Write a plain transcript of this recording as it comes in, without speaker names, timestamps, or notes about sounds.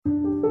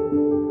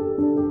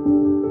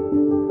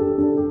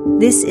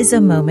This is a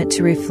moment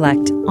to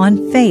reflect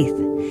on faith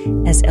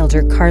as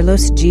Elder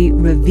Carlos G.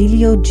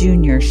 Revillo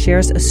Jr.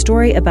 shares a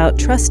story about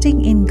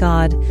trusting in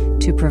God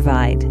to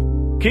provide.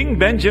 King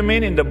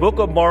Benjamin in the Book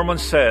of Mormon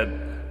said,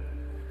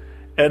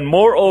 "And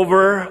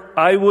moreover,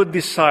 I would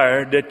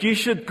desire that you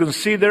should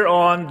consider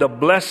on the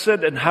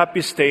blessed and happy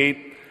state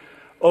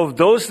of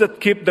those that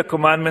keep the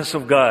commandments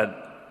of God.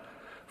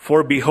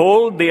 For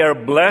behold, they are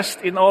blessed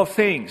in all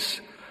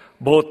things,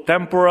 both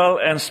temporal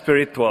and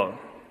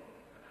spiritual."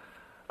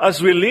 As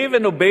we live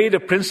and obey the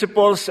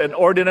principles and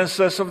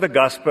ordinances of the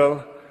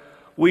gospel,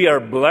 we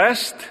are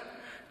blessed,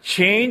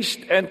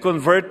 changed, and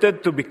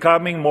converted to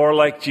becoming more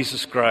like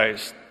Jesus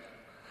Christ.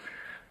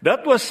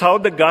 That was how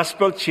the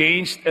gospel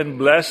changed and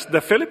blessed the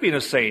Filipino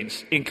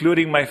saints,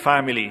 including my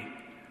family.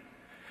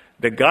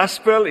 The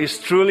gospel is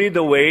truly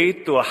the way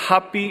to a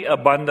happy,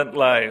 abundant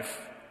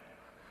life.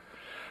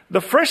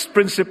 The first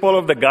principle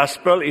of the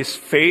gospel is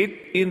faith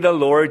in the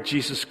Lord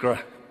Jesus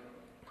Christ.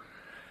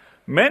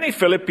 Many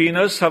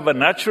Filipinos have a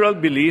natural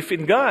belief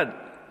in God.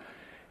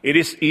 It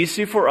is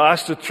easy for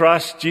us to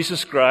trust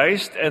Jesus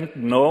Christ and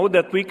know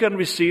that we can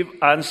receive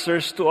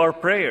answers to our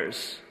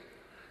prayers.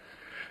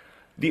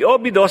 The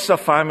Obidosa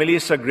family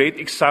is a great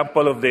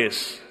example of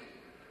this.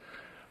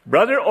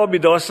 Brother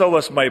Obidosa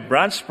was my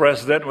branch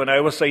president when I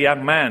was a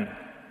young man.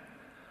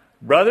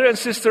 Brother and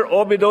Sister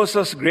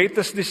Obidosa's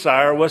greatest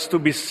desire was to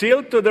be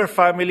sealed to their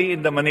family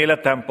in the Manila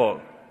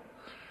Temple.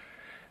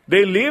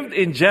 They lived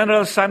in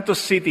General Santos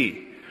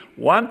City,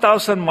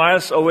 1,000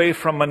 miles away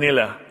from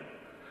Manila.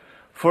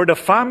 For the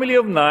family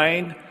of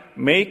 9,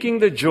 making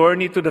the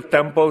journey to the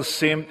temple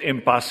seemed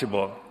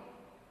impossible.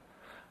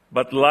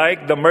 But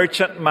like the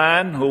merchant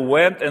man who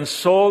went and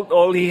sold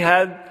all he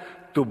had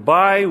to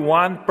buy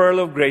one pearl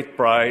of great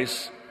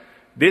price,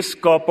 this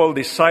couple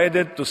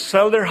decided to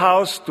sell their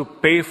house to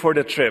pay for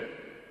the trip.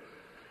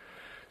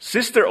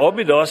 Sister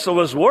Obidosa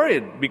was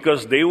worried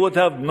because they would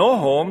have no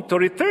home to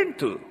return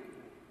to.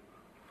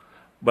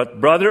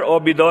 But Brother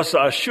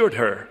Obidosa assured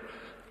her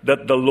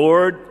that the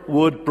Lord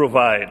would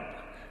provide.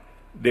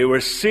 They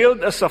were sealed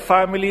as a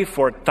family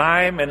for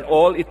time and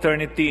all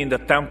eternity in the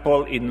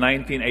temple in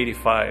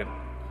 1985.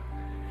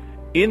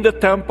 In the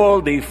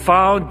temple, they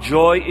found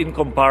joy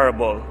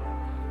incomparable,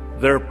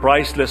 their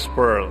priceless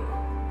pearl.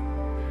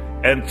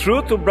 And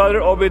true to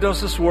Brother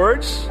Obidosa's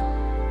words,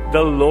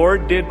 the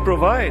Lord did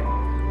provide.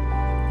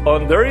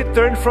 On their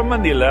return from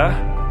Manila,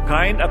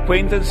 kind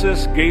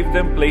acquaintances gave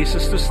them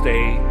places to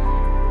stay,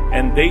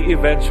 and they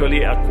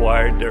eventually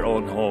acquired their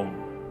own home.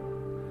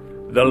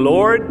 The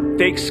Lord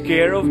takes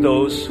care of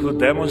those who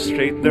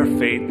demonstrate their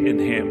faith in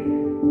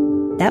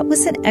Him. That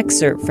was an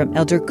excerpt from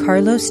Elder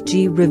Carlos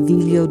G.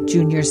 Revillo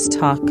Jr.'s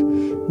talk,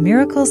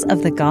 Miracles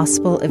of the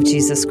Gospel of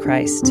Jesus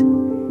Christ.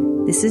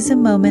 This is a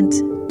moment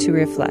to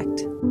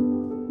reflect.